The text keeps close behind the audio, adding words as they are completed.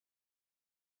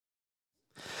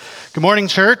Good morning,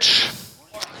 church.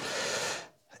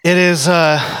 It is,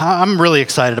 I'm really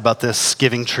excited about this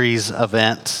Giving Trees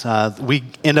event. We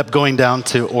end up going down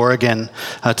to Oregon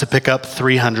to pick up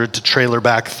 300, to trailer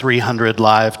back 300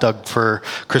 live, dug for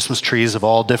Christmas trees of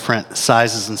all different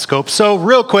sizes and scopes. So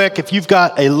real quick, if you've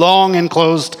got a long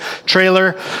enclosed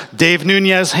trailer, Dave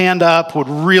Nunez, hand up, would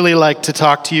really like to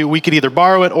talk to you. We could either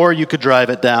borrow it or you could drive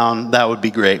it down. That would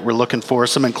be great. We're looking for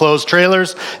some enclosed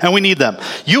trailers and we need them.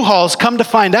 U-Hauls, come to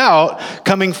find out,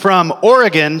 coming from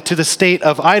Oregon to the state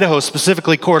of Idaho,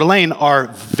 specifically Coeur d'Alene, are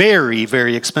very,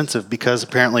 very expensive because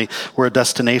apparently we're a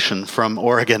destination from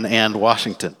Oregon and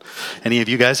Washington. Any of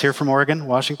you guys here from Oregon,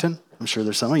 Washington? I'm sure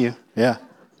there's some of you. Yeah.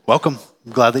 Welcome.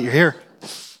 I'm glad that you're here.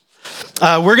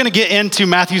 We're going to get into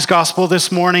Matthew's gospel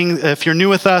this morning. If you're new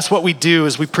with us, what we do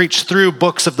is we preach through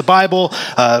books of the Bible,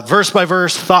 verse by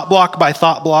verse, thought block by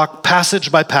thought block,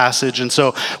 passage by passage. And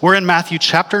so we're in Matthew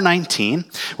chapter 19.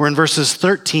 We're in verses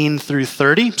 13 through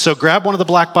 30. So grab one of the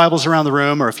black Bibles around the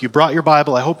room, or if you brought your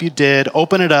Bible, I hope you did,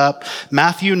 open it up.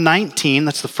 Matthew 19,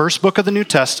 that's the first book of the New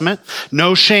Testament.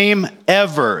 No shame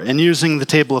ever in using the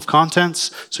table of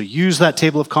contents. So use that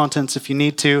table of contents if you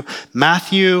need to.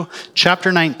 Matthew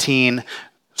chapter 19,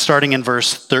 starting in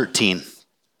verse 13,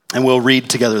 and we'll read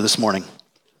together this morning.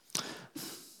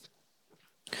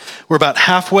 We're about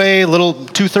halfway, a little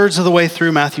 2/3 of the way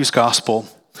through Matthew's gospel,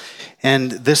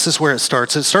 and this is where it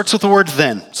starts. It starts with the word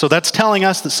then. So that's telling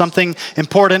us that something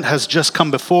important has just come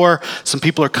before. Some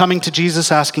people are coming to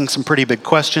Jesus asking some pretty big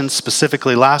questions.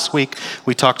 Specifically last week,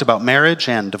 we talked about marriage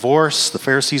and divorce. The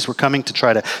Pharisees were coming to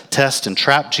try to test and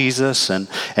trap Jesus and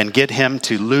get him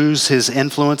to lose his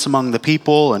influence among the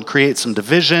people and create some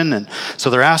division. And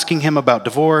so they're asking him about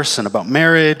divorce and about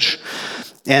marriage.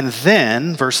 And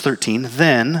then, verse 13,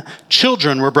 then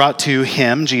children were brought to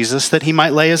him, Jesus, that he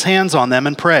might lay his hands on them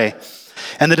and pray.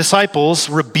 And the disciples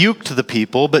rebuked the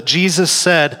people, but Jesus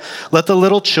said, let the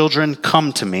little children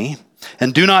come to me,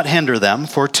 and do not hinder them,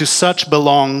 for to such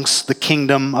belongs the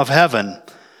kingdom of heaven.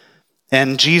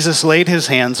 And Jesus laid his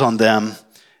hands on them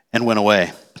and went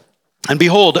away. And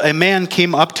behold, a man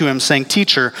came up to him, saying,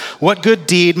 Teacher, what good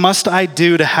deed must I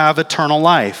do to have eternal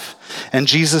life? And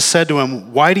Jesus said to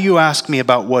him, why do you ask me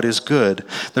about what is good?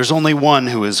 There's only one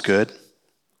who is good.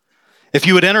 If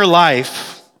you would enter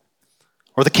life,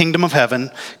 or the kingdom of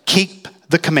heaven, keep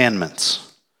the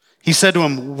commandments. He said to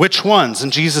him, which ones?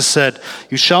 And Jesus said,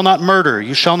 you shall not murder,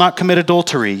 you shall not commit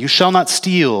adultery, you shall not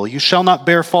steal, you shall not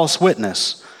bear false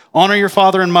witness. Honor your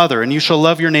father and mother, and you shall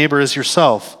love your neighbor as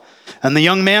yourself. And the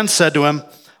young man said to him,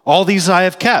 all these I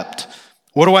have kept.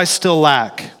 What do I still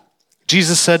lack?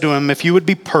 Jesus said to him, if you would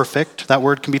be perfect, that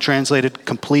word can be translated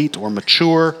complete or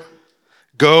mature,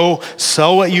 go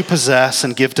sell what you possess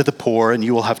and give to the poor, and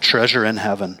you will have treasure in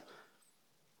heaven.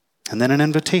 And then an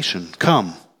invitation,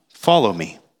 come, follow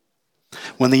me.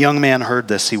 When the young man heard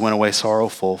this, he went away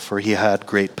sorrowful, for he had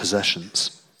great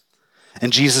possessions.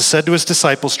 And Jesus said to his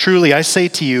disciples, truly I say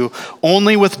to you,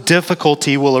 only with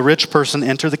difficulty will a rich person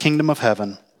enter the kingdom of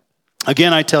heaven.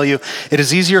 Again, I tell you, it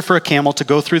is easier for a camel to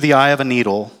go through the eye of a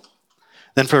needle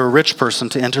than for a rich person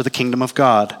to enter the kingdom of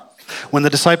God. When the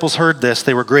disciples heard this,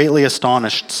 they were greatly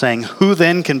astonished, saying, who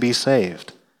then can be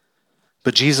saved?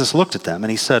 But Jesus looked at them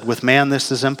and he said, with man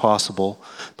this is impossible,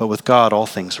 but with God all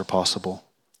things are possible.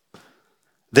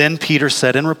 Then Peter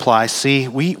said in reply, see,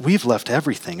 we've left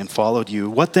everything and followed you.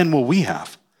 What then will we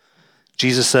have?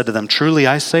 Jesus said to them, truly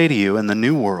I say to you, in the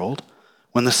new world,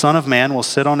 when the Son of Man will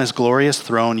sit on his glorious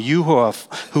throne, you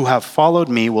who have followed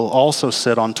me will also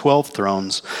sit on 12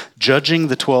 thrones, judging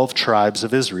the 12 tribes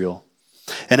of Israel.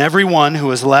 And everyone who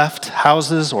has left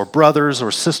houses or brothers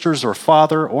or sisters or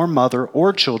father or mother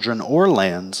or children or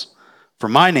lands, for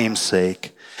my name's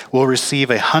sake, will receive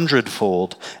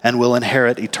 100-fold and will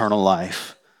inherit eternal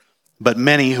life. But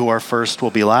many who are first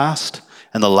will be last,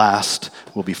 and the last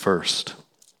will be first.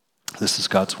 This is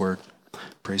God's word.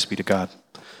 Praise be to God.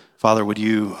 Father, would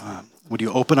you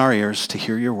open our ears to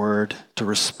hear your word, to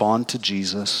respond to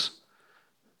Jesus,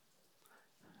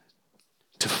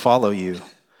 to follow you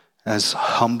as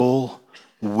humble,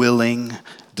 willing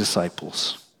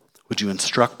disciples? Would you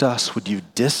instruct us? Would you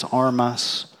disarm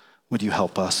us? Would you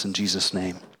help us in Jesus'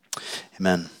 name?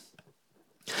 Amen.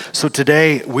 So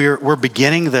today we're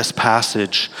beginning this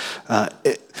passage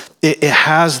it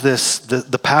has this,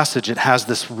 the passage, it has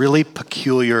this really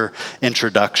peculiar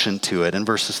introduction to it in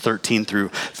verses 13 through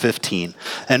 15.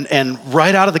 And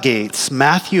right out of the gates,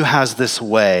 Matthew has this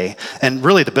way, and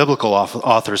really the biblical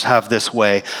authors have this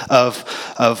way of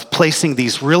placing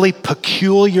these really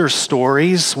peculiar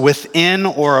stories within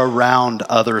or around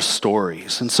other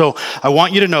stories. And so I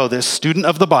want you to know this, student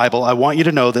of the Bible, I want you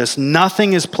to know this,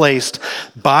 nothing is placed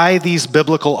by these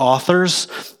biblical authors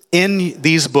in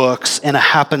these books in a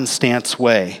happenstance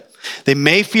way. They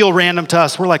may feel random to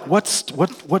us. We're like, what's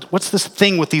this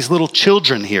thing with these little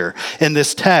children here in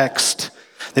this text?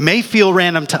 They may feel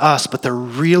random to us, but they're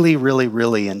really, really,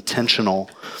 really intentional.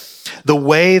 The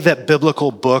way that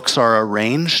biblical books are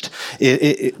arranged,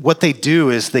 what they do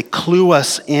is they clue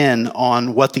us in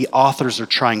on what the authors are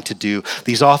trying to do.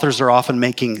 These authors are often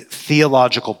making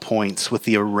theological points with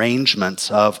the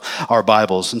arrangements of our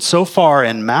Bibles. And so far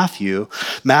in Matthew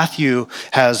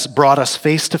has brought us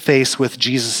face to face with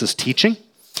Jesus' teaching.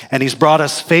 And he's brought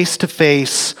us face to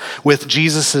face with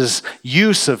Jesus'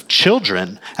 use of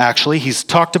children, actually. He's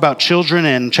talked about children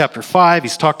in chapter 5.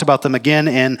 He's talked about them again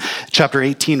in chapter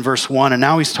 18, verse 1. And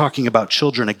now he's talking about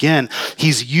children again.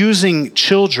 He's using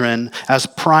children as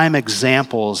prime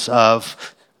examples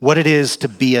of what it is to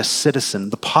be a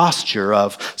citizen, the posture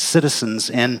of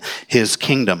citizens in his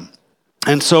kingdom.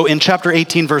 And so in chapter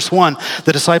 18, verse 1,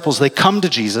 the disciples, they come to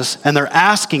Jesus and they're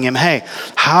asking him, hey,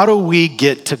 how do we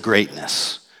get to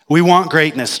greatness? We want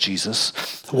greatness, Jesus.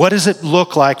 What does it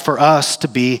look like for us to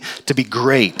be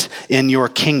great in your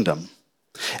kingdom?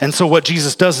 And so what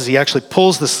Jesus does is he actually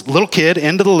pulls this little kid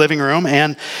into the living room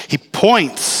and he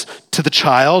points to the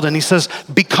child and he says,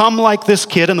 become like this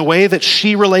kid in the way that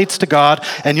she relates to God,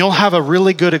 and you'll have a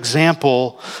really good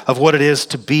example of what it is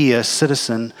to be a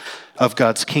citizen of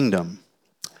God's kingdom.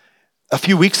 A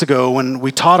few weeks ago when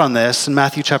we taught on this in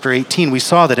Matthew chapter 18, we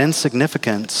saw that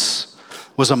insignificance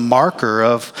was a marker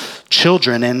of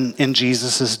children in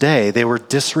Jesus' day. They were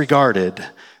disregarded.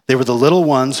 They were the little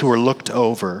ones who were looked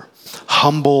over,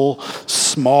 humble,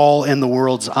 small in the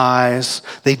world's eyes.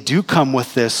 They do come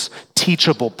with this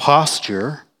teachable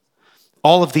posture.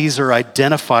 All of these are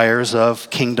identifiers of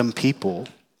kingdom people.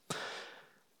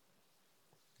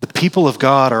 The people of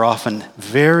God are often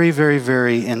very, very,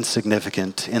 very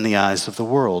insignificant in the eyes of the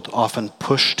world, often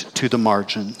pushed to the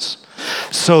margins.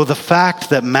 So the fact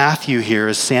that Matthew here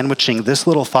is sandwiching this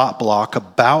little thought block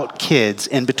about kids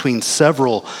in between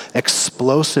several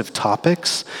explosive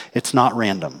topics, it's not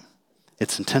random.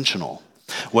 It's intentional.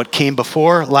 What came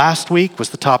before last week was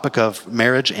the topic of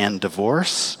marriage and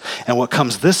divorce, and what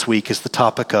comes this week is the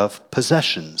topic of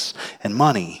possessions and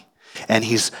money. And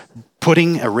he's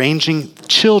arranging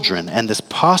children and this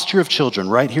posture of children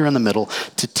right here in the middle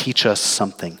to teach us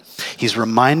something. He's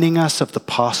reminding us of the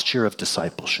posture of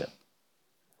discipleship.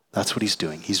 That's what he's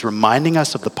doing. He's reminding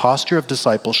us of the posture of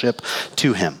discipleship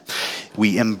to him.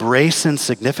 We embrace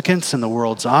insignificance in the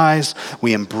world's eyes.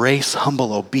 We embrace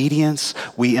humble obedience.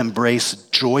 We embrace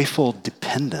joyful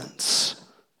dependence.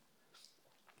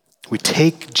 We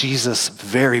take Jesus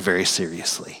very, very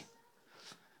seriously,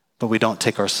 but we don't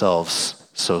take ourselves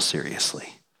so seriously.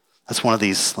 That's one of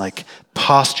these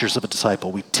postures of a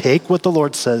disciple. We take what the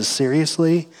Lord says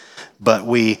seriously, but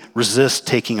we resist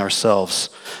taking ourselves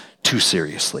too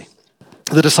seriously.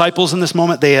 The disciples in this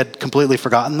moment, they had completely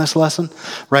forgotten this lesson,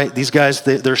 right? These guys,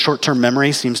 their short-term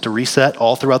memory seems to reset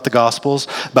all throughout the Gospels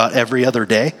about every other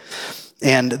day.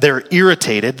 And they're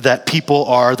irritated that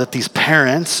these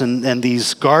parents and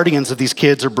these guardians of these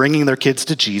kids are bringing their kids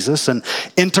to Jesus and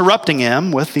interrupting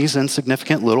him with these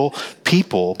insignificant little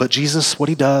people. But Jesus, what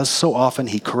he does so often,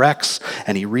 he corrects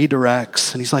and he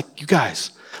redirects. And he's like, you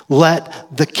guys,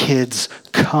 let the kids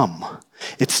come.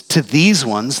 It's to these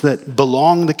ones that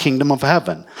belong the kingdom of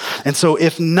heaven. And so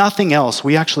if nothing else,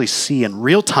 we actually see in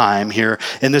real time here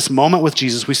in this moment with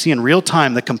Jesus, we see in real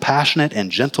time the compassionate and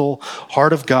gentle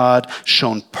heart of God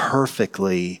shown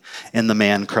perfectly in the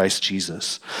man Christ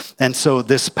Jesus. And so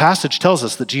this passage tells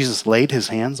us that Jesus laid his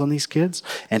hands on these kids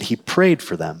and he prayed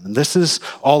for them. And this is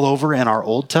all over in our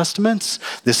Old Testaments.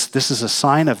 This is a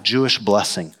sign of Jewish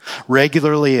blessing.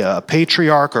 Regularly, a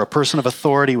patriarch or a person of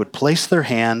authority would place their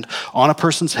hand on a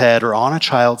person's head or on a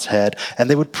child's head, and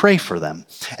they would pray for them,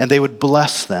 and they would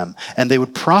bless them, and they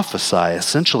would prophesy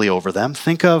essentially over them.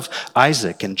 Think of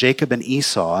Isaac and Jacob and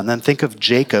Esau, and then think of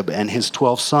Jacob and his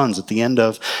 12 sons at the end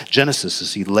of Genesis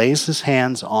as he lays his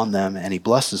hands on them and he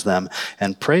blesses them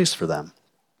and prays for them.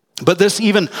 But this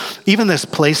even this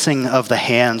placing of the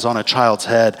hands on a child's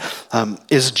head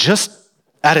is just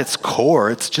at its core,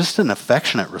 it's just an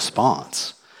affectionate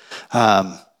response.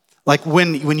 Like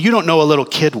when you don't know a little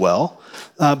kid well,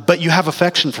 but you have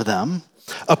affection for them,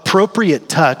 Appropriate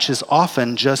touch is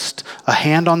often just a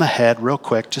hand on the head real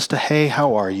quick, just a, hey,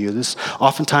 how are you? This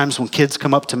oftentimes when kids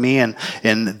come up to me and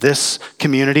in this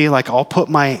community, like I'll put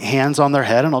my hands on their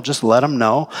head and I'll just let them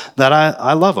know that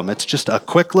I love them. It's just a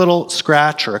quick little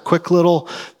scratch or a quick little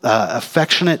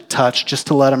affectionate touch just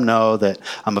to let them know that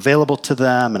I'm available to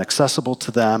them and accessible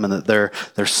to them and that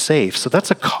they're safe. So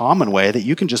that's a common way that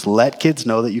you can just let kids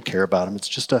know that you care about them. It's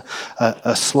just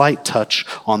a slight touch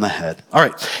on the head. All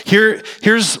right,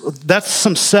 that's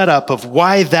some setup of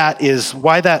why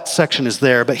that section is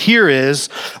there. But here is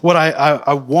what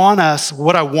I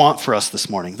want for us this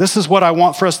morning. This is what I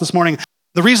want for us this morning.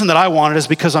 The reason that I want it is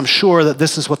because I'm sure that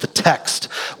this is what the text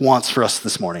wants for us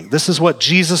this morning. This is what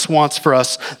Jesus wants for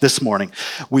us this morning.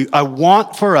 He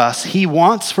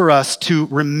wants for us to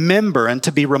remember and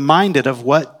to be reminded of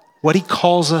what he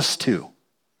calls us to.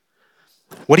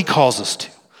 What he calls us to.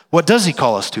 What does he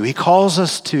call us to? He calls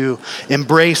us to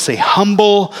embrace a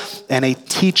humble and a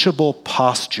teachable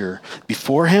posture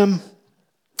before him,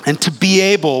 and to be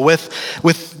able, with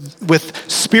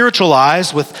spiritual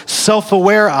eyes, with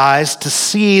self-aware eyes, to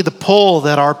see the pull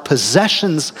that our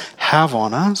possessions have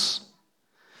on us,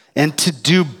 and to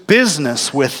do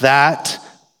business with that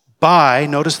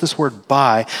notice this word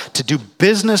by, to do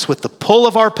business with the pull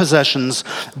of our possessions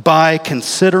by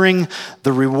considering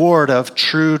the reward of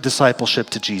true discipleship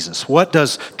to Jesus. What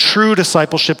does true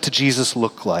discipleship to Jesus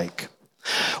look like?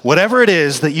 Whatever it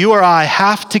is that you or I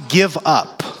have to give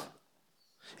up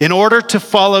in order to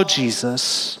follow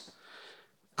Jesus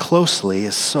closely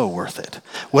is so worth it.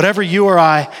 Whatever you or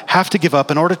I have to give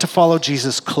up in order to follow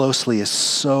Jesus closely is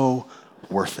so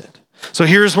worth it. So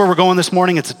here's where we're going this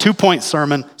morning. It's a 2-point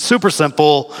sermon, super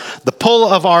simple. The pull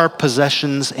of our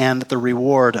possessions and the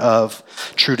reward of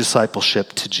true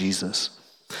discipleship to Jesus.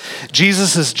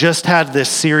 Jesus has just had this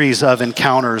series of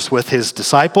encounters with his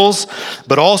disciples,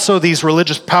 but also these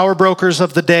religious power brokers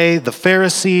of the day, the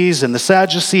Pharisees and the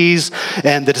Sadducees,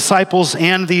 and the disciples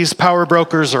and these power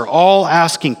brokers are all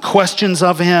asking questions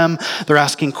of him. They're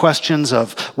asking questions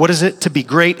of, what is it to be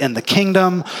great in the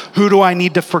kingdom? Who do I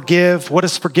need to forgive? What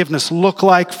does forgiveness look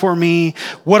like for me?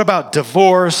 What about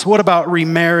divorce? What about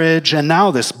remarriage? And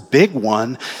now this big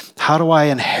one, how do I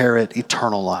inherit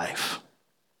eternal life?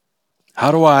 How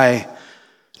do I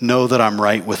know that I'm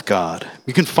right with God?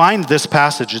 You can find this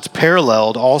passage. It's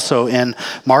paralleled also in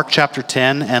Mark chapter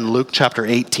 10 and Luke chapter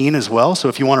 18 as well. So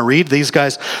if you want to read these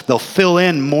guys, they'll fill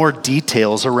in more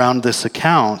details around this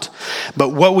account. But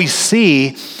what we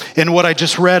see in what I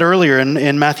just read earlier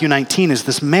in Matthew 19 is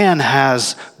this man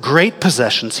has great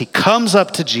possessions. He comes up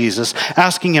to Jesus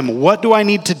asking him, what do I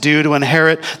need to do to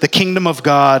inherit the kingdom of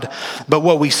God? But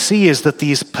what we see is that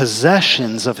these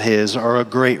possessions of his are a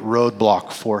great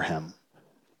roadblock for him.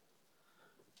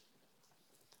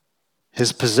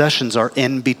 His possessions are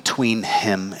in between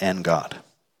him and God.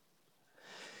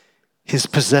 His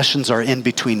possessions are in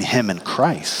between him and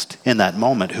Christ in that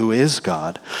moment, who is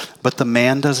God. But the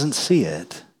man doesn't see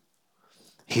it.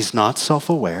 He's not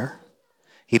self-aware.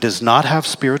 He does not have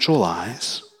spiritual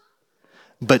eyes.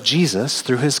 But Jesus,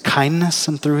 through his kindness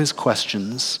and through his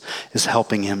questions, is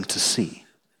helping him to see.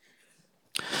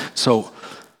 So,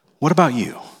 what about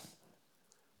you?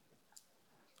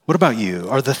 What about you?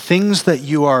 Are the things that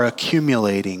you are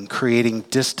accumulating creating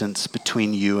distance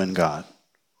between you and God?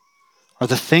 Are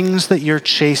the things that you're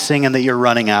chasing and that you're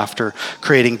running after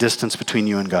creating distance between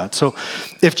you and God? So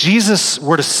if Jesus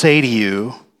were to say to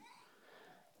you,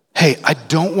 hey, I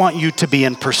don't want you to be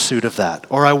in pursuit of that,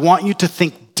 or I want you to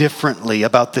think differently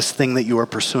about this thing that you are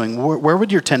pursuing, where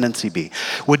would your tendency be?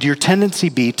 Would your tendency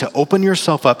be to open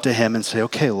yourself up to him and say,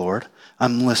 okay, Lord,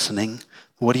 I'm listening.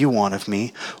 What do you want of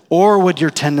me? Or would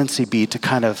your tendency be to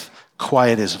kind of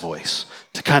quiet his voice,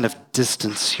 to kind of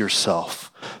distance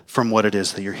yourself from what it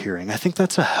is that you're hearing? I think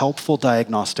that's a helpful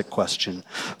diagnostic question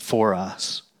for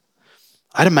us.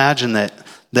 I'd imagine that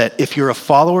if you're a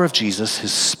follower of Jesus,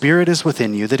 his spirit is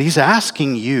within you, that he's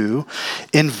asking you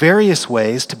in various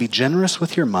ways to be generous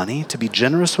with your money, to be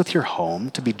generous with your home,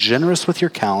 to be generous with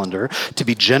your calendar, to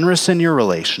be generous in your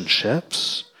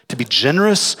relationships, to be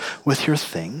generous with your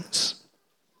things.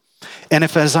 And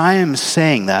if, as I am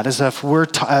saying that, as if we're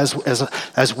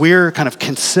as we're kind of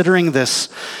considering this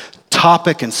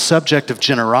topic and subject of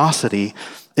generosity,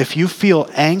 if you feel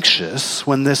anxious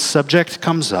when this subject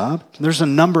comes up, there's a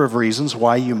number of reasons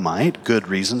why you might, good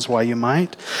reasons why you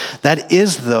might. That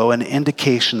is, though, an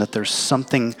indication that there's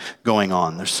something going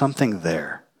on. There's something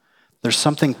there. There's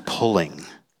something pulling.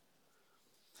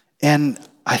 And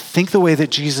I think the way that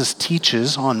Jesus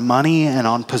teaches on money and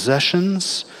on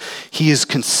possessions, he is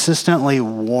consistently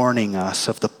warning us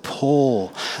of the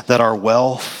pull that our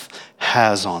wealth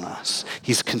has on us.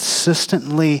 He's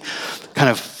consistently kind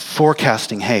of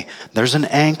forecasting, hey, there's an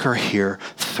anchor here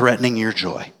threatening your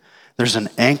joy. There's an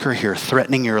anchor here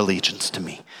threatening your allegiance to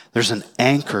me. There's an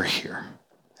anchor here.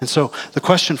 And so the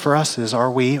question for us is,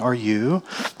 are you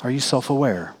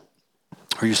self-aware?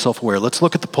 Are you self-aware? Let's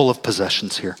look at the pull of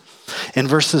possessions here. In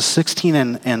verses 16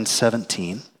 and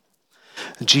 17,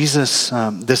 Jesus,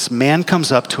 this man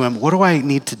comes up to him. What do I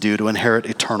need to do to inherit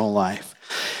eternal life?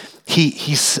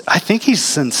 I think he's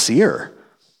sincere.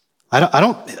 I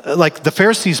don't like the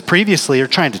Pharisees previously are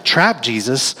trying to trap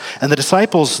Jesus, and the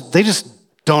disciples, they just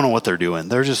don't know what they're doing.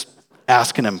 They're just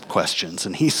asking him questions,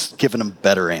 and he's giving them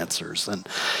better answers.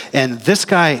 And this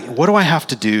guy, what do I have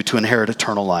to do to inherit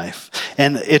eternal life?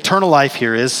 And eternal life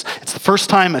here it's the first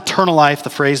time eternal life, the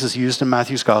phrase is used in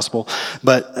Matthew's gospel,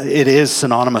 but it is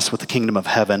synonymous with the kingdom of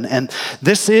heaven. And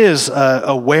this is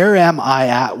a where am I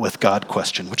at with God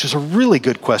question, which is a really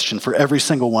good question for every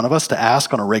single one of us to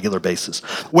ask on a regular basis.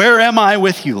 Where am I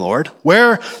with you, Lord?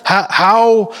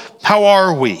 How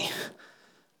are we?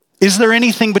 Is there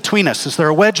anything between us? Is there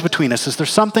a wedge between us? Is there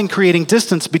something creating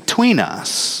distance between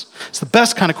us? It's the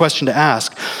best kind of question to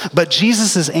ask. But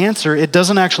Jesus' answer, it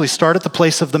doesn't actually start at the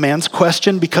place of the man's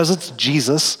question because it's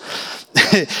Jesus.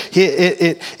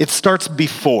 It starts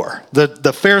before.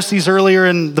 The Pharisees earlier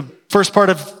in the first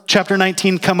part of chapter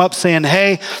 19 come up saying,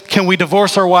 hey, can we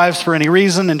divorce our wives for any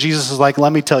reason? And Jesus is like,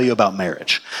 let me tell you about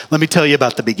marriage. Let me tell you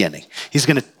about the beginning. He's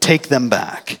going to take them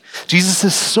back. Jesus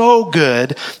is so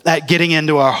good at getting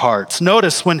into our hearts.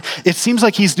 Notice when it seems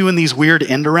like he's doing these weird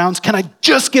end arounds, can I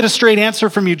just get a straight answer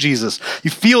from you, Jesus?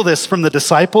 You feel this from the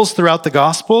disciples throughout the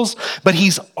Gospels, but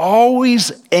he's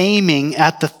always aiming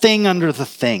at the thing under the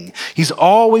thing. He's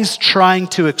always trying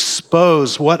to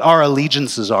expose what our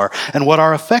allegiances are and what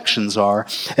our affections are.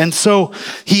 And so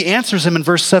he answers him in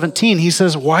verse 17. He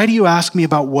says, why do you ask me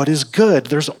about what is good?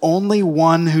 There's only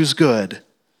one who's good.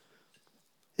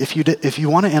 If you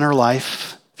want to enter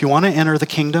life, if you want to enter the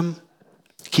kingdom,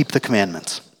 keep the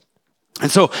commandments. And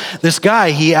so this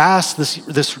guy, he asks,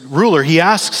 this ruler, he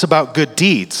asks about good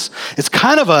deeds. It's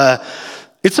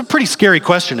a pretty scary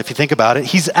question if you think about it.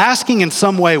 He's asking in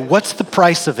some way, what's the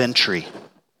price of entry?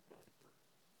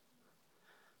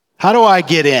 How do I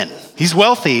get in? He's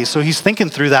wealthy, so he's thinking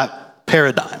through that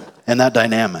paradigm and that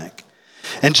dynamic.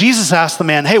 And Jesus asked the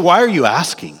man, hey, why are you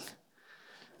asking?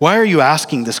 Why are you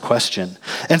asking this question?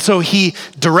 And so he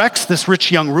directs this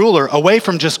rich young ruler away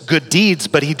from just good deeds,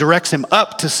 but he directs him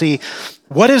up to see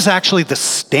what is actually the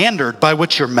standard by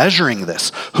which you're measuring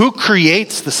this? Who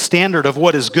creates the standard of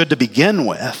what is good to begin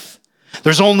with?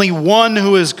 There's only one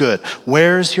who is good.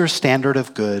 Where's your standard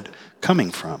of good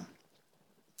coming from?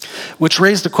 Which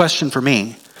raised a question for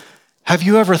me. Have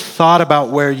you ever thought about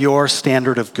where your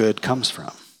standard of good comes from?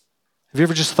 Have you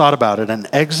ever just thought about it at an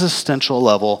existential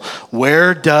level?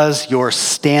 Where does your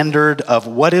standard of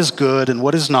what is good and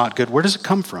what is not good, where does it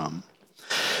come from?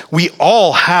 We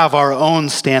all have our own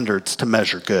standards to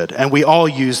measure good, and we all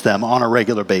use them on a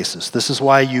regular basis. This is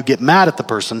why you get mad at the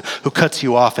person who cuts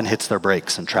you off and hits their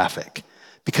brakes in traffic,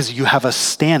 because you have a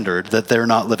standard that they're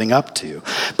not living up to.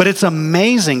 But it's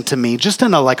amazing to me, just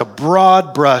in a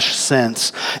broad brush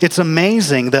sense, it's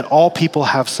amazing that all people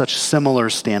have such similar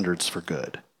standards for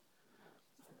good.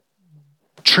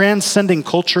 Transcending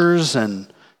cultures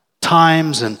and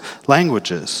times and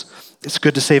languages. It's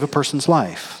good to save a person's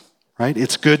life, right?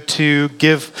 It's good to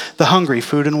give the hungry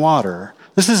food and water.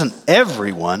 This isn't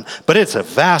everyone, but it's a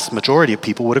vast majority of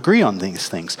people would agree on these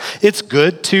things. It's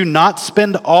good to not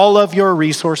spend all of your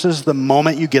resources the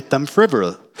moment you get them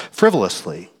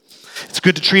frivolously. It's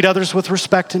good to treat others with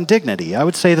respect and dignity. I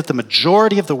would say that the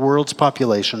majority of the world's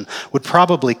population would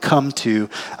probably come to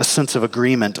a sense of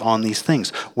agreement on these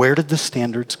things. Where did the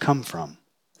standards come from?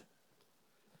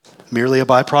 Merely a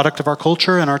byproduct of our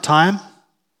culture and our time?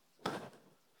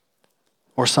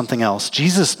 Or something else?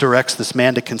 Jesus directs this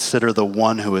man to consider the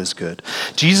one who is good.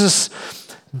 Jesus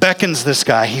beckons this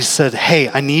guy. He said, hey,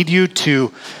 I need you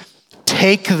to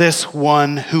take this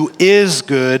one who is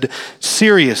good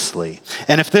seriously.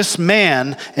 And if this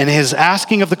man, in his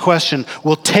asking of the question,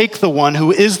 will take the one who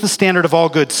is the standard of all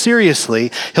good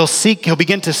seriously, he'll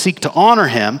begin to seek to honor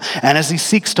him. And as he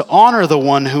seeks to honor the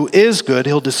one who is good,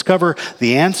 he'll discover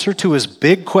the answer to his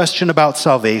big question about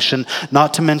salvation,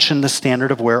 not to mention the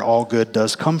standard of where all good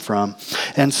does come from.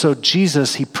 And so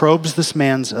Jesus, he probes this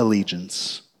man's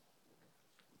allegiance.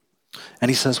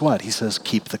 And he says what? He says,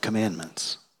 keep the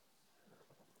commandments.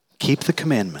 Keep the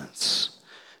commandments.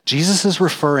 Jesus is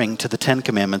referring to the 10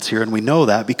 commandments here, and we know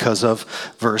that because of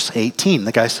verse 18.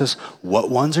 The guy says,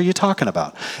 what ones are you talking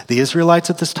about? The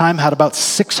Israelites at this time had about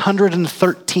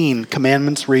 613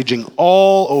 commandments raging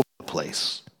all over the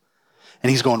place. And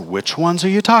he's going, which ones are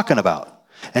you talking about?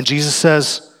 And Jesus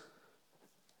says,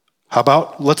 how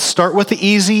about, let's start with the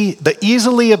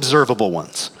easily observable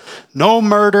ones. No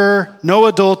murder, no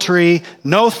adultery,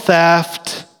 no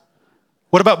theft.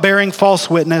 What about bearing false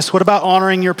witness? What about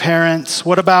honoring your parents?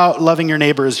 What about loving your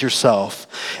neighbor as yourself?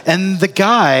 And the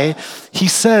guy, he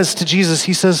says to Jesus,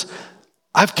 he says,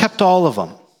 I've kept all of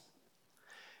them.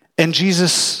 And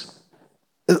Jesus,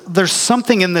 there's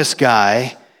something in this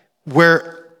guy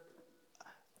where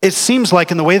it seems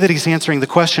like in the way that he's answering the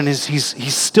question is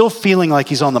he's still feeling like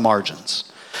he's on the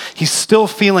margins. He's still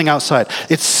feeling outside.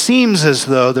 It seems as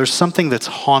though there's something that's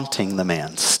haunting the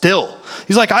man still.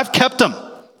 He's like, I've kept them.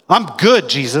 I'm good,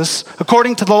 Jesus.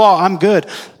 According to the law, I'm good,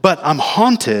 but I'm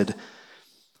haunted.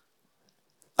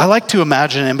 I like to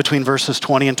imagine in between verses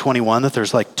 20 and 21 that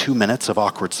there's like 2 minutes of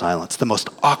awkward silence, the most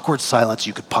awkward silence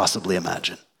you could possibly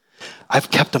imagine. I've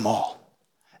kept them all.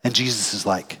 And Jesus is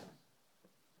like,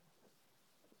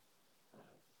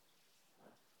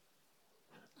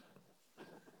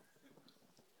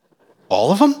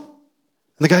 all of them? And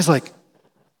the guy's like,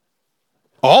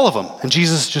 all of them. And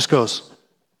Jesus just goes,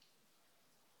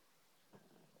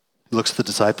 he looks at the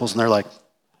disciples and they're like,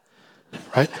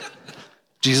 right?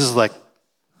 Jesus is like,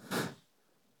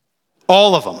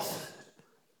 all of them.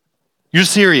 You're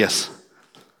serious?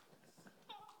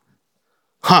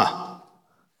 Huh.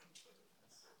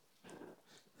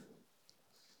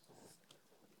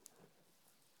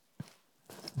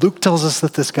 Luke tells us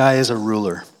that this guy is a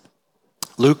ruler.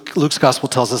 Luke's gospel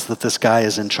tells us that this guy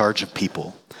is in charge of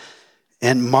people.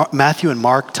 And Matthew and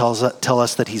Mark tell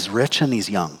us that he's rich and he's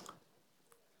young.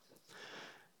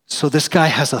 So this guy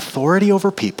has authority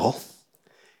over people.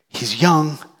 He's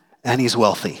young and he's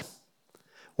wealthy.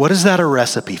 What is that a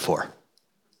recipe for?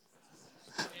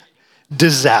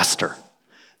 Disaster.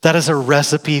 That is a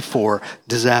recipe for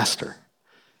disaster.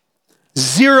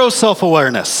 Zero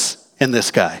self-awareness in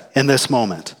this guy, in this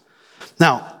moment.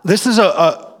 Now, this is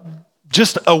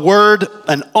just a word,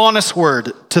 an honest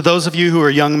word to those of you who are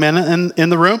young men in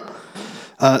the room.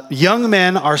 Young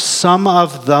men are some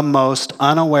of the most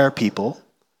unaware people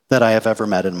that I have ever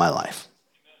met in my life.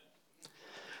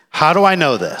 How do I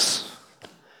know this?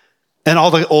 And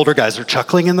all the older guys are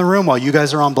chuckling in the room while you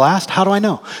guys are on blast. How do I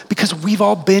know? Because we've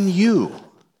all been you.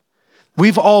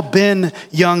 We've all been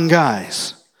young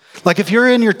guys. Like if you're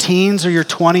in your teens or your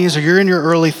 20s or you're in your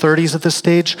early 30s at this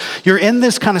stage, you're in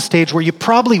this kind of stage where you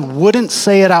probably wouldn't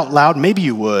say it out loud. Maybe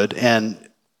you would, and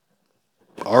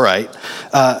all right.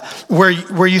 Where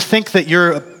you think that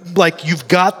you're like you've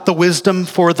got the wisdom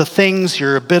for the things,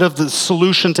 you're a bit of the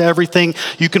solution to everything.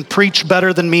 You can preach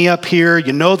better than me up here.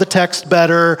 You know the text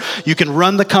better. You can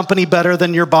run the company better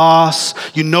than your boss.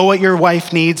 You know what your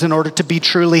wife needs in order to be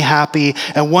truly happy.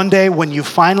 And one day when you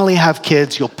finally have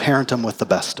kids, you'll parent them with the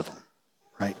best of them,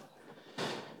 right?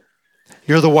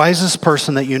 You're the wisest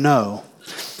person that you know.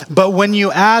 But when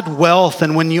you add wealth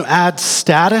and when you add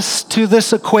status to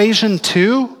this equation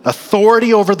too,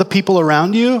 authority over the people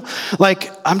around you,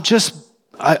 like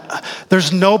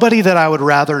there's nobody that I would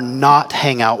rather not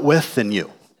hang out with than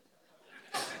you.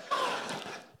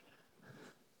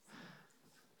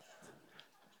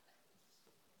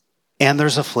 And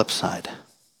there's a flip side.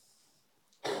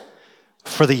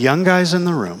 For the young guys in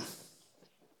the room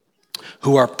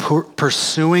who are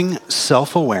pursuing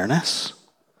self-awareness,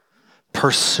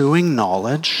 pursuing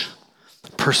knowledge,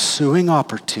 pursuing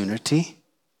opportunity,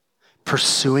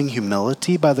 pursuing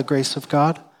humility by the grace of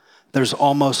God, there's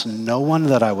almost no one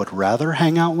that I would rather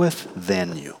hang out with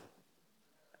than you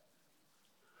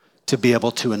to be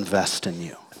able to invest in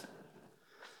you.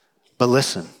 But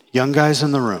listen, young guys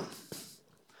in the room,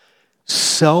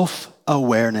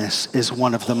 self-awareness is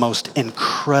one of the most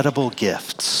incredible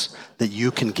gifts that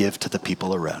you can give to the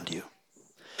people around you.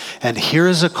 And here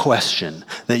is a question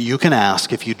that you can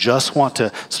ask if you just want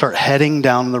to start heading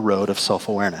down the road of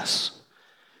self-awareness.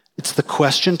 It's the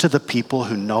question to the people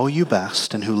who know you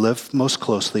best and who live most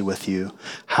closely with you: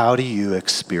 how do you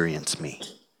experience me?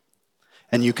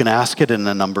 And you can ask it in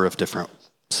a number of different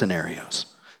scenarios.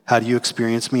 How do you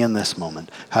experience me in this moment?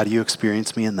 How do you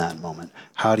experience me in that moment?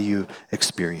 How do you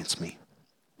experience me?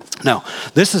 Now,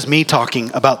 this is me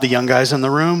talking about the young guys in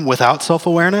the room without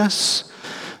self-awareness.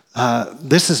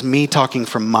 This is me talking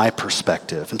from my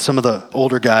perspective, and some of the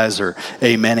older guys are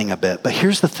amening a bit. But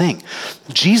here's the thing.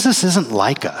 Jesus isn't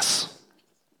like us.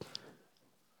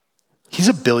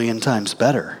 He's 1 billion times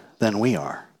better than we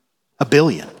are. 1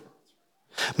 billion.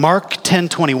 Mark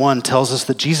 10:21 tells us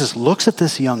that Jesus looks at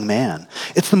this young man.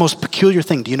 It's the most peculiar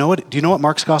thing. Do you know what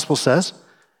Mark's gospel says?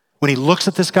 When he looks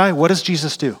at this guy, what does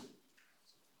Jesus do?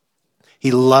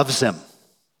 He loves him.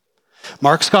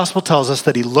 Mark's gospel tells us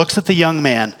that he looks at the young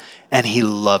man and he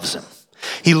loves him.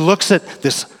 He looks at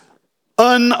this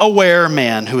unaware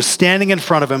man who is standing in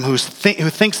front of him, who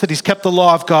thinks that he's kept the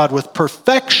law of God with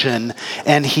perfection,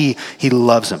 and he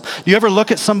loves him. Do you ever look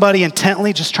at somebody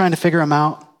intently just trying to figure them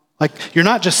out? Like, you're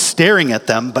not just staring at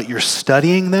them, but you're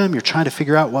studying them. You're trying to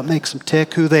figure out what makes them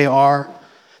tick, who they are.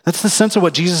 That's the sense of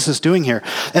what Jesus is doing here.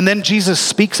 And then Jesus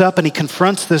speaks up and he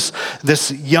confronts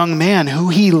this young man who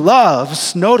he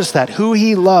loves. Notice that, who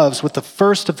he loves, with the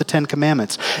first of the 10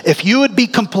 commandments. If you would be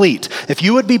complete, if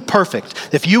you would be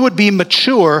perfect, if you would be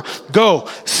mature, go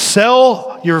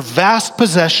sell your vast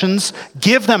possessions,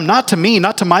 give them, not to me,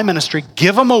 not to my ministry,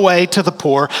 give them away to the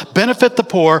poor, benefit the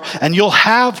poor, and you'll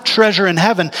have treasure in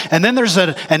heaven. And then there's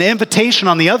an invitation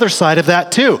on the other side of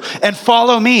that too. And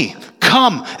follow me.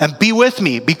 Come and be with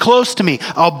me. Be close to me.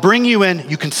 I'll bring you in.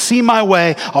 You can see my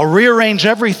way. I'll rearrange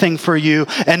everything for you.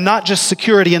 And not just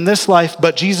security in this life,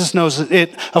 but Jesus knows that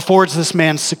it affords this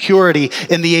man security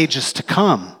in the ages to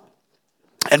come.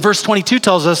 And verse 22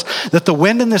 tells us that the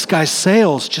wind in this guy's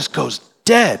sails just goes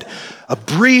dead. A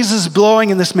breeze is blowing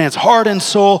in this man's heart and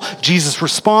soul. Jesus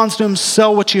responds to him,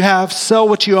 sell what you have, sell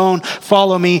what you own,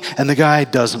 follow me. And the guy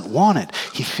doesn't want it.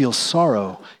 He feels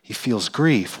sorrow. He feels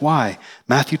grief. Why?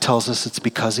 Matthew tells us it's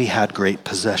because he had great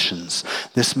possessions.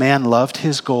 This man loved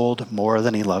his gold more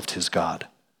than he loved his God.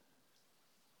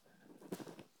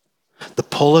 The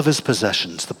pull of his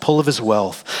possessions, the pull of his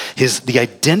wealth, the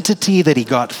identity that he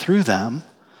got through them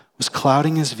was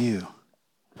clouding his view.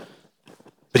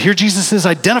 But here Jesus is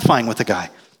identifying with the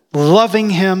guy, loving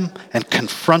him and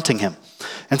confronting him.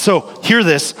 And so, hear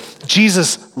this,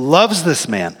 Jesus loves this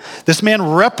man. This man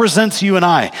represents you and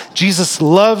I. Jesus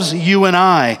loves you and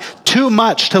I too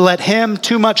much to let him,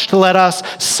 too much to let us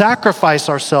sacrifice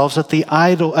ourselves at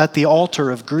the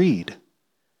altar of greed.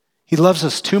 He loves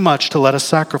us too much to let us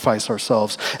sacrifice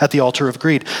ourselves at the altar of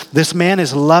greed. This man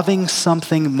is loving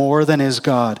something more than his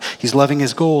God. He's loving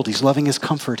his gold. He's loving his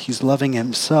comfort. He's loving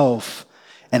himself.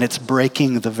 And it's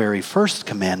breaking the very first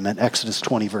commandment, Exodus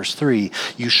 20, verse 3,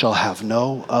 you shall have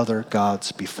no other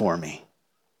gods before me.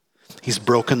 He's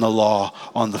broken the law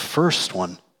on the first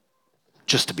one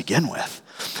just to begin with.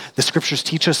 The scriptures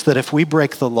teach us that if we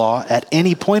break the law at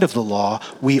any point of the law,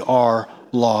 we are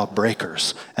law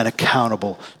breakers and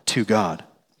accountable to God.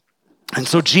 And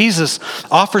so Jesus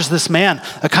offers this man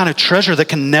a kind of treasure that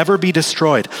can never be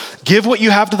destroyed. Give what you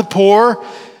have to the poor.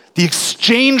 The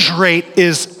exchange rate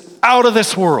is out of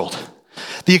this world.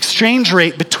 The exchange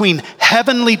rate between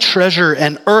heavenly treasure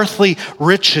and earthly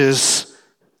riches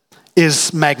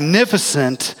is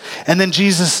magnificent. And then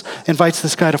Jesus invites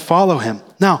this guy to follow him.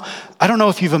 Now, I don't know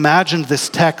if you've imagined this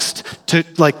text to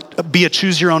be a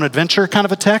choose your own adventure kind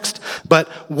of a text, but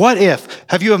what if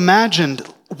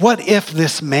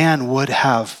this man would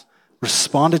have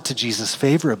responded to Jesus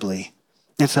favorably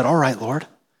and said, all right, Lord,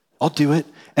 I'll do it,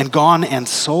 and gone and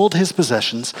sold his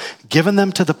possessions, given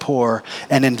them to the poor,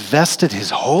 and invested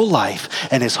his whole life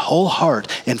and his whole heart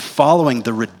in following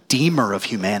the Redeemer of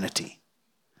humanity.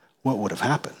 What would have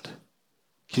happened?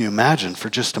 Can you imagine for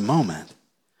just a moment?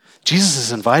 Jesus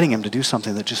is inviting him to do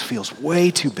something that just feels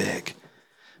way too big,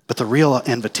 but the real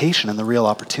invitation and the real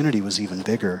opportunity was even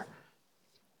bigger.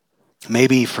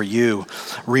 Maybe for you,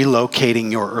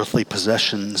 relocating your earthly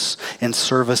possessions in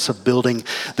service of building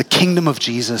the kingdom of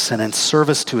Jesus and in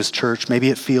service to his church, maybe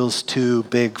it feels too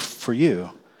big for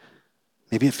you.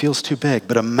 Maybe it feels too big,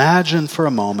 but imagine for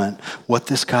a moment what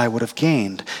this guy would have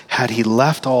gained had he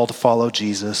left all to follow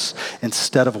Jesus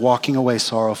instead of walking away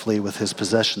sorrowfully with his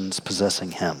possessions possessing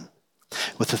him,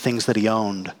 with the things that he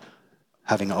owned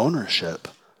having ownership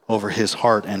over his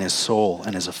heart and his soul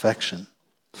and his affection.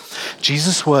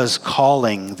 Jesus was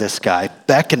calling this guy,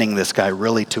 beckoning this guy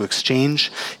really to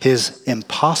exchange his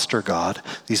imposter God,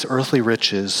 these earthly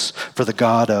riches, for the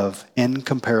God of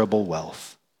incomparable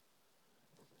wealth,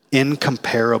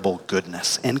 incomparable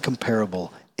goodness,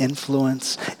 incomparable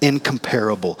influence,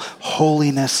 incomparable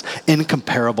holiness,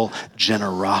 incomparable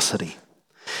generosity.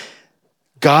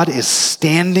 God is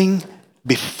standing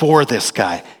before this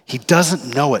guy. He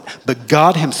doesn't know it, but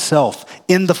God himself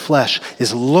in the flesh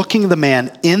is looking the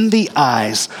man in the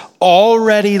eyes,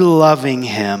 already loving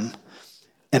him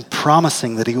and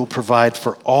promising that he will provide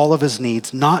for all of his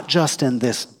needs, not just in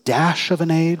this dash of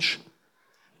an age,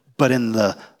 but in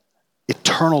the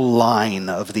eternal line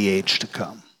of the age to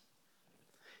come.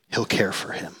 He'll care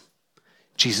for him.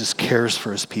 Jesus cares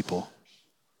for his people.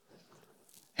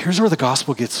 Here's where the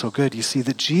gospel gets so good. You see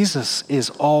that Jesus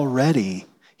is also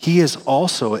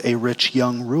a rich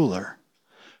young ruler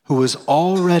who has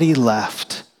already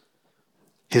left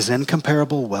his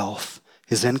incomparable wealth,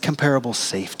 his incomparable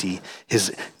safety,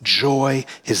 his joy,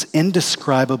 his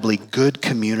indescribably good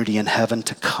community in heaven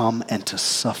to come and to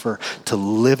suffer, to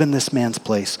live in this man's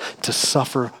place, to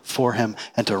suffer for him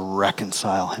and to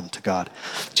reconcile him to God.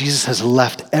 Jesus has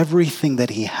left everything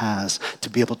that he has to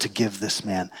be able to give this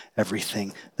man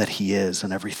everything that he is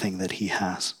and everything that he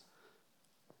has.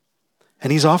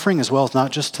 And he's offering his wealth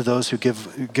not just to those who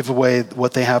give away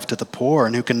what they have to the poor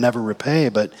and who can never repay,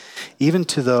 but even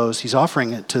to those, he's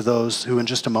offering it to those who in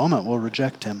just a moment will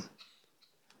reject him.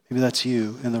 Maybe that's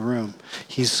you in the room.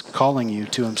 He's calling you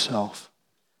to himself.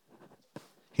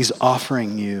 He's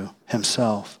offering you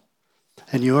himself.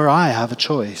 And you or I have a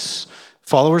choice.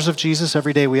 Followers of Jesus,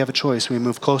 every day we have a choice. We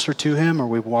move closer to him or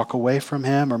we walk away from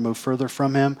him or move further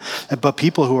from him. But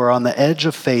people who are on the edge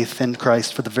of faith in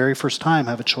Christ for the very first time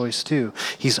have a choice too.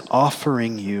 He's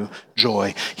offering you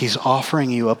joy. He's offering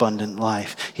you abundant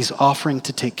life. He's offering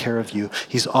to take care of you.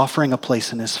 He's offering a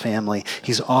place in his family.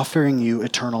 He's offering you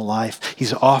eternal life.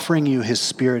 He's offering you his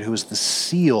Spirit, who is the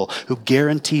seal, who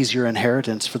guarantees your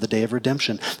inheritance for the day of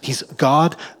redemption. He's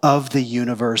God of the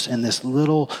universe, and this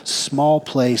little small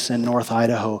place in North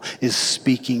Idaho is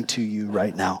speaking to you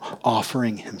right now,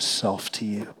 offering himself to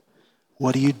you.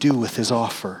 What do you do with his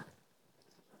offer?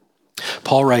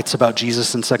 Paul writes about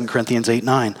Jesus in 2 Corinthians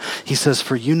 8:9. He says,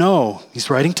 for you know, he's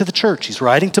writing to the church, he's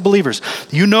writing to believers,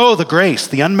 you know the grace,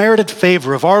 the unmerited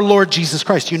favor of our Lord Jesus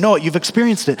Christ. You know it, you've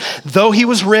experienced it. Though he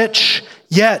was rich,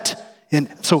 yet,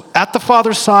 so at the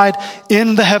Father's side,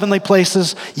 in the heavenly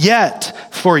places, yet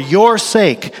for your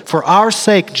sake, for our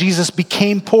sake, Jesus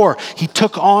became poor. He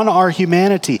took on our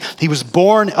humanity. He was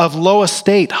born of low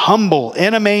estate, humble,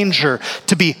 in a manger,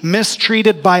 to be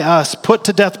mistreated by us, put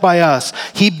to death by us.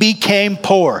 He became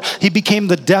poor. He became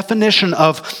the definition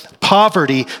of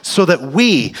poverty so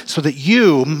that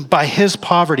you, by his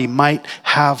poverty, might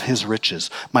have his riches,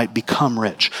 might become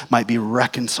rich, might be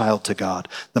reconciled to God,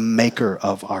 the maker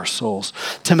of our souls.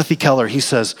 Timothy Keller, he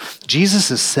says,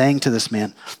 Jesus is saying to this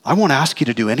man, I won't ask you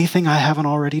to do anything I haven't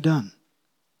already done.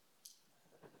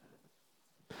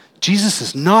 Jesus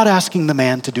is not asking the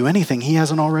man to do anything he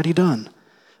hasn't already done.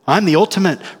 I'm the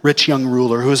ultimate rich young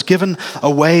ruler who has given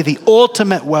away the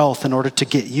ultimate wealth in order to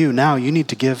get you. Now you need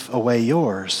to give away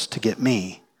yours to get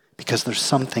me, because there's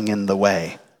something in the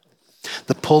way.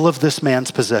 The pull of this man's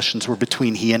possessions were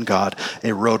between he and God, a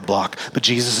roadblock, but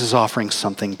Jesus is offering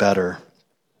something better.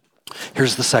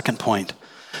 Here's the second point.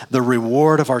 The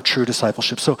reward of our true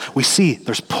discipleship. So we see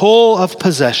there's pull of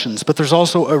possessions, but there's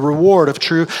also a reward of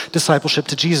true discipleship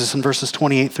to Jesus in verses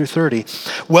 28 through 30.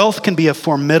 Wealth can be a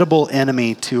formidable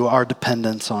enemy to our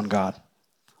dependence on God.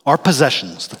 Our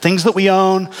possessions, the things that we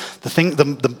own, the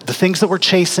things that we're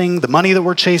chasing, the money that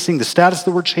we're chasing, the status that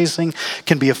we're chasing,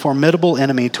 can be a formidable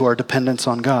enemy to our dependence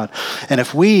on God. And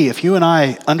if you and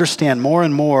I understand more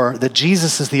and more that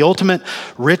Jesus is the ultimate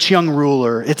rich young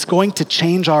ruler, it's going to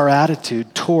change our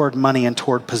attitude toward money and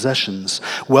toward possessions.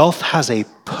 Wealth has a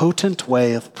potent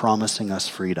way of promising us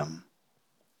freedom.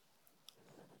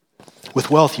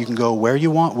 With wealth, you can go where you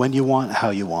want, when you want,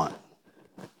 how you want.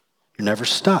 You're never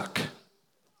stuck.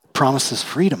 Promises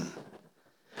freedom.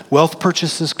 Wealth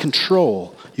purchases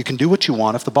control. You can do what you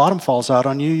want. If the bottom falls out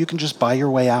on you, you can just buy your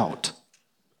way out.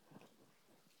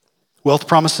 Wealth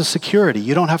promises security.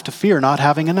 You don't have to fear not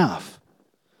having enough.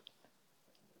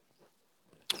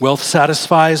 Wealth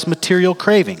satisfies material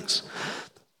cravings.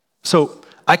 So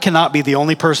I cannot be the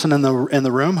only person in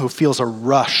the room who feels a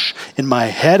rush in my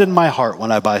head and my heart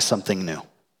when I buy something new.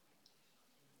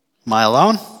 Am I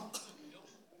alone?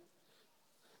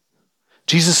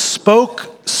 Jesus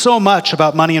spoke so much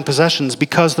about money and possessions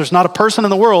because there's not a person in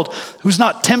the world who's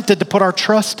not tempted to put our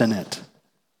trust in it.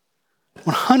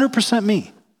 100%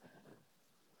 me.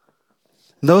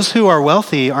 Those who are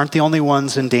wealthy aren't the only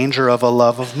ones in danger of a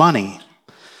love of money.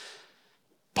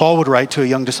 Paul would write to a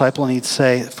young disciple and he'd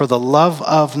say, for the love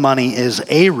of money is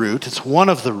a root, it's one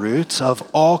of the roots of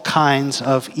all kinds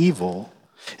of evil.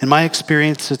 In my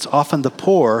experience, it's often the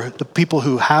poor, the people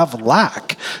who have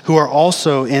lack, who are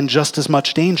also in just as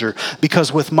much danger.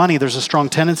 Because with money, there's a strong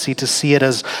tendency to see it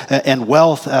as, and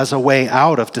wealth as a way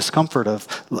out of discomfort,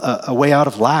 a way out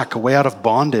of lack, a way out of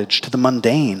bondage to the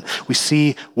mundane. We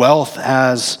see wealth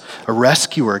as a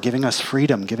rescuer, giving us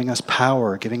freedom, giving us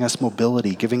power, giving us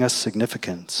mobility, giving us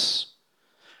significance.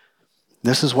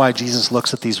 This is why Jesus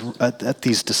looks at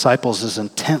these disciples as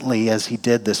intently as he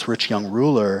did this rich young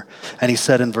ruler. And he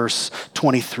said in verse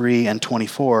 23 and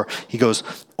 24, he goes,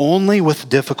 only with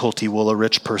difficulty will a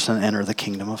rich person enter the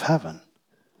kingdom of heaven.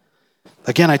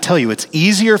 Again, I tell you, it's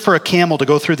easier for a camel to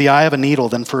go through the eye of a needle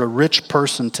than for a rich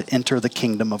person to enter the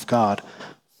kingdom of God.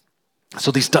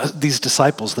 So these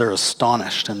disciples, they're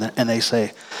astonished, and they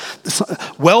say,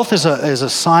 wealth is a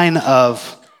sign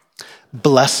of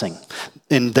blessing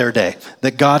in their day,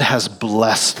 that God has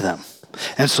blessed them.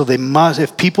 And so they must,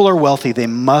 if people are wealthy, they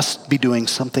must be doing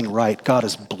something right. God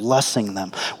is blessing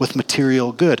them with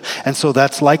material good. And so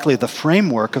that's likely the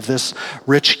framework of this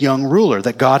rich young ruler,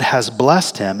 that God has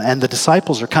blessed him. And the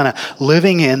disciples are kind of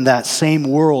living in that same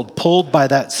world, pulled by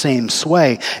that same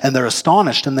sway. And they're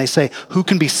astonished, and they say, who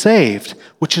can be saved?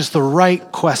 Which is the right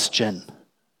question.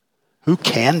 Who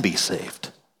can be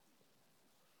saved?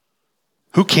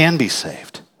 Who can be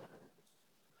saved?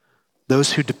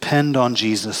 Those who depend on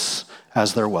Jesus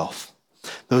as their wealth.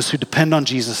 Those who depend on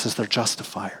Jesus as their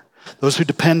justifier. Those who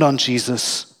depend on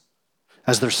Jesus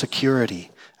as their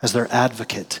security, as their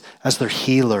advocate, as their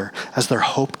healer, as their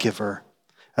hope giver,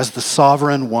 as the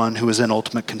sovereign one who is in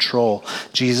ultimate control.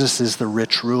 Jesus is the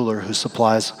rich ruler who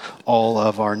supplies all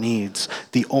of our needs,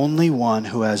 the only one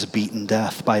who has beaten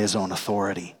death by his own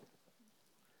authority.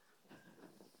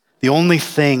 The only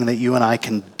thing that you and I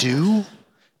can do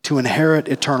to inherit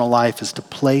eternal life is to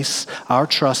place our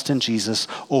trust in Jesus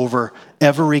over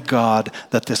every god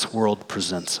that this world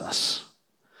presents us.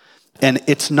 And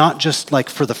it's not just like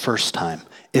for the first time.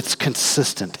 It's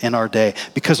consistent in our day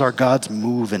because our gods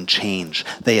move and change.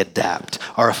 They adapt.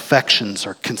 Our affections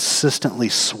are consistently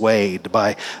swayed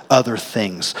by other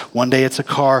things. One day it's a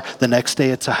car, the next day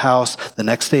it's a house, the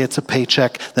next day it's a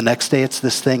paycheck, the next day it's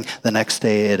this thing, the next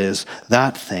day it is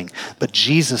that thing. But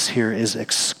Jesus here is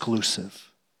exclusive.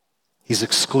 He's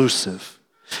exclusive.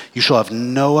 You shall have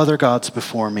no other gods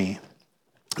before me.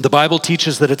 The Bible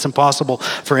teaches that it's impossible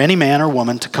for any man or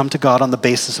woman to come to God on the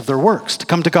basis of their works, to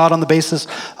come to God on the basis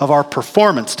of our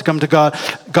performance, to come to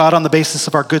God on the basis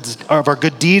of our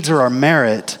good deeds or our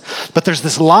merit. But there's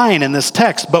this line in this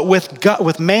text, but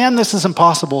with man this is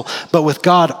impossible, but with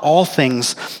God all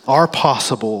things are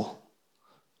possible.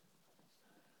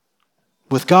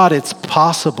 With God it's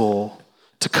possible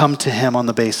to come to him on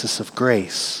the basis of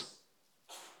grace.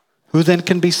 Who then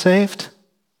can be saved?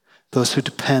 Those who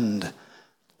depend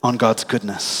on God's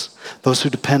goodness, those who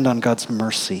depend on God's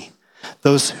mercy,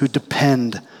 those who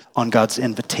depend on God's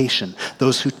invitation,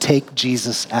 those who take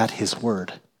Jesus at his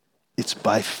word. It's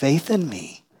by faith in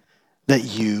me that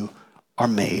you are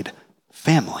made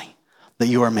family, that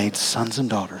you are made sons and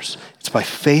daughters. It's by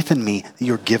faith in me that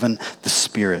you're given the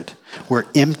Spirit. We're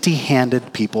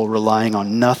empty-handed people relying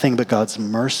on nothing but God's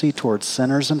mercy towards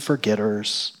sinners and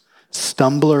forgetters,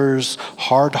 stumblers,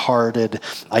 hard-hearted,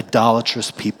 idolatrous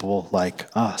people like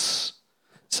us.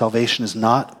 Salvation is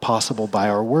not possible by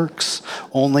our works,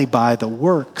 only by the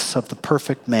works of the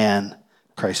perfect man,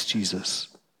 Christ Jesus.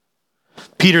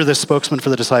 Peter, the spokesman for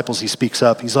the disciples, he speaks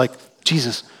up. He's like,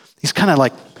 Jesus, he's kind of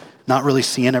like not really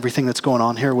seeing everything that's going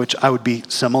on here, which I would be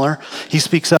similar. He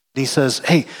speaks up and he says,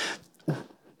 hey,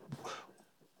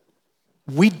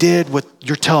 we did what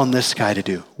you're telling this guy to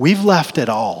do. We've left it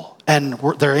all. And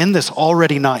they're in this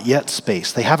already not yet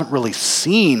space. They haven't really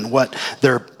seen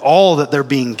all that they're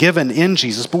being given in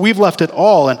Jesus, but we've left it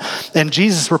all. And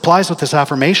Jesus replies with this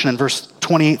affirmation in verse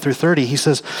 28 through 30. He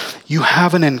says, you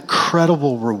have an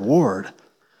incredible reward.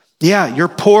 Yeah, you're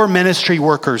poor ministry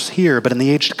workers here, but in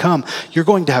the age to come, you're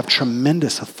going to have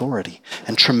tremendous authority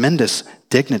and tremendous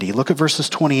dignity. Look at verses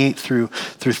 28 through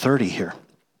 30 here.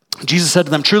 Jesus said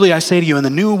to them, truly I say to you, in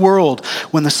the new world,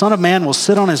 when the Son of Man will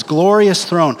sit on his glorious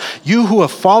throne, you who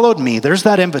have followed me, there's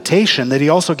that invitation that he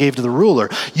also gave to the ruler.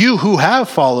 You who have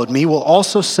followed me will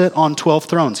also sit on 12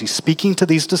 thrones. He's speaking to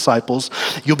these disciples.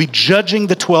 You'll be judging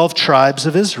the 12 tribes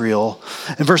of Israel.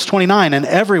 In verse 29, and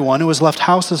everyone who has left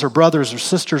houses or brothers or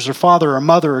sisters or father or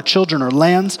mother or children or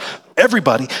lands,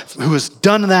 everybody who has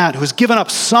done that, who has given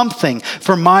up something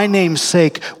for my name's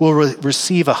sake will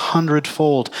receive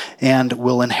 100-fold and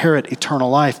will inherit eternal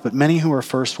life. But many who are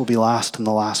first will be last and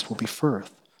the last will be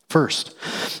first.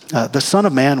 The Son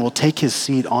of Man will take his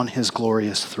seat on his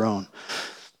glorious throne.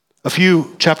 A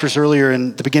few chapters earlier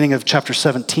in the beginning of chapter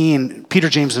 17, Peter,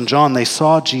 James, and John, they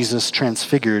saw Jesus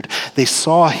transfigured. They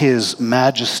saw his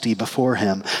majesty before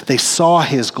him. They saw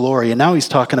his glory. And now he's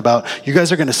talking about, you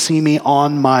guys are going to see me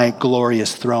on my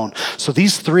glorious throne. So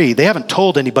these three, they haven't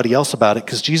told anybody else about it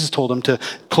because Jesus told them to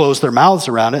close their mouths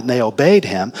around it and they obeyed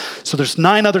him. So there's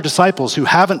 9 other disciples who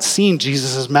haven't seen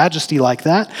Jesus' majesty like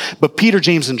that. But Peter,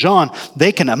 James, and John,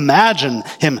 they can imagine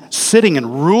him sitting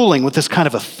and ruling with this kind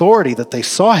of authority that they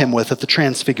saw him with at the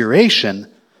transfiguration.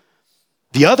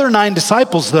 The other 9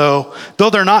 disciples, though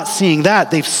they're not seeing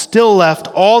that, they've still left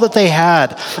all that they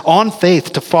had on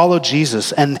faith to follow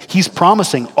Jesus. And he's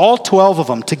promising all 12 of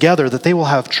them together that they will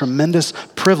have tremendous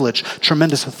privilege,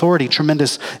 tremendous authority,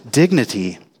 tremendous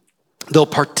dignity. They'll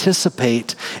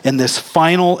participate in this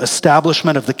final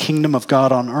establishment of the kingdom of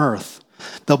God on earth.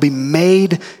 They'll be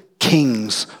made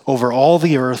kings over all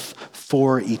the earth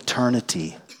for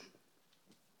eternity.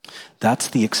 That's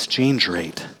the exchange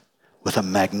rate with a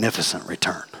magnificent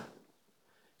return.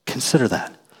 Consider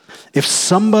that. If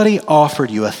somebody offered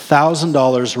you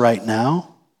 $1,000 right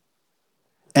now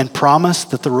and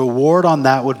promised that the reward on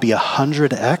that would be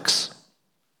 100x,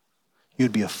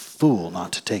 you'd be a fool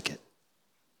not to take it.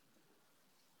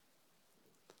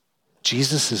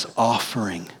 Jesus is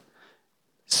offering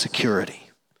security.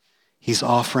 He's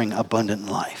offering abundant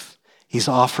life. He's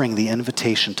offering the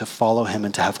invitation to follow him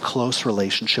and to have close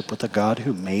relationship with the God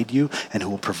who made you and who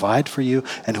will provide for you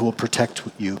and who will protect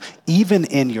you. Even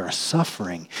in your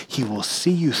suffering, he will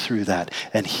see you through that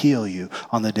and heal you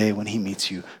on the day when he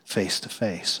meets you face to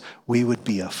face. We would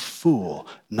be a fool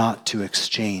not to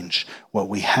exchange what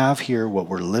we have here, what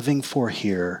we're living for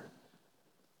here.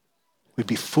 We'd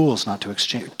be fools not to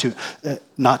exchange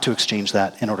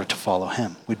that in order to follow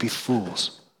him. We'd be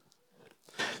fools.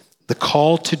 The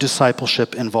call to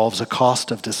discipleship involves a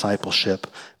cost of discipleship,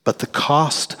 but the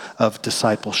cost of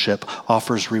discipleship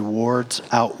offers rewards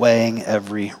outweighing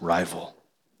every rival.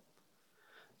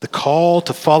 The call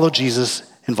to follow Jesus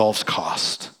involves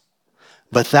cost,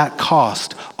 but that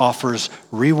cost offers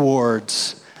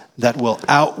rewards that will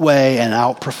outweigh and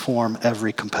outperform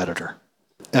every competitor,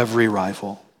 every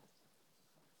rival.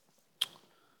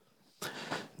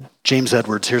 James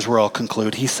Edwards, here's where I'll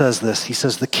conclude. He says this. He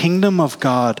says, the kingdom of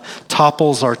God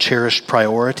topples our cherished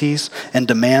priorities and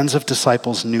demands of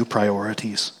disciples new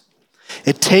priorities.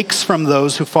 It takes from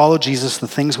those who follow Jesus the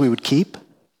things we would keep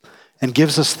and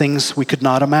gives us things we could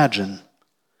not imagine.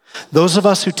 Those of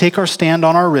us who take our stand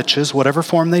on our riches, whatever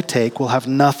form they take, will have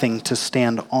nothing to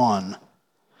stand on.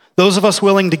 Those of us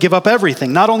willing to give up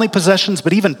everything, not only possessions,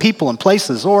 but even people and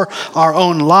places or our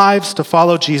own lives to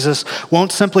follow Jesus,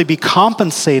 won't simply be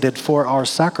compensated for our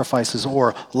sacrifices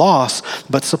or loss,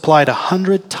 but supplied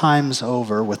 100 times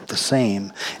over with the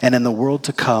same, and in the world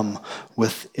to come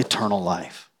with eternal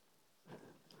life.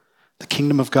 The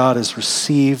kingdom of God is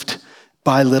received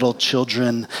by little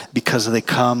children because they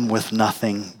come with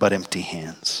nothing but empty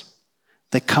hands.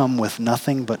 They come with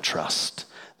nothing but trust.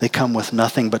 They come with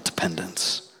nothing but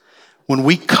dependence. When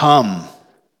we come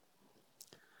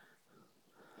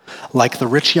like the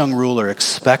rich young ruler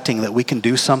expecting that we can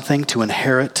do something to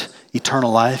inherit eternal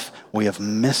life, we have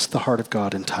missed the heart of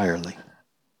God entirely.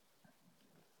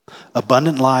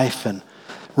 Abundant life and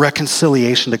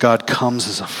reconciliation to God comes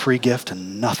as a free gift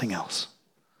and nothing else.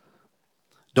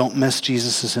 Don't miss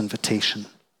Jesus' invitation,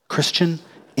 Christian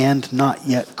and not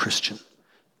yet Christian,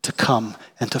 to come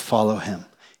and to follow him.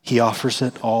 He offers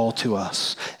it all to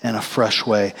us in a fresh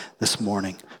way this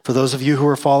morning. For those of you who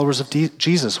are followers of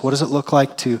Jesus, what does it look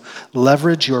like to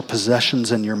leverage your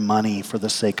possessions and your money for the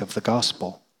sake of the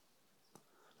gospel?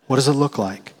 What does it look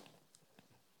like?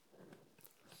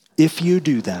 If you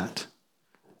do that,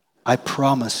 I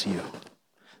promise you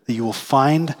that you will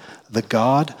find the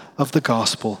God of the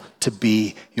gospel to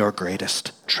be your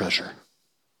greatest treasure.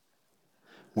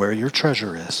 Where your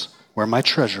treasure is, where my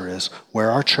treasure is,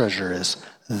 where our treasure is,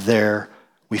 there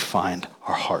we find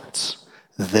our hearts.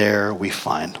 There we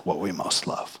find what we most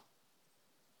love.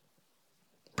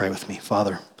 Pray with me.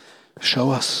 Father,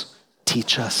 show us,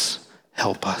 teach us,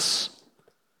 help us,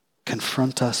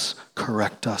 confront us,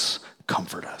 correct us,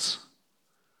 comfort us.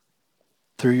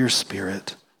 Through your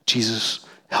Spirit, Jesus,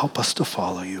 help us to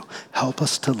follow you. Help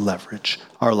us to leverage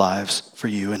our lives for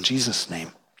you. In Jesus'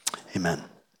 name, amen.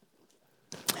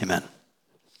 Amen.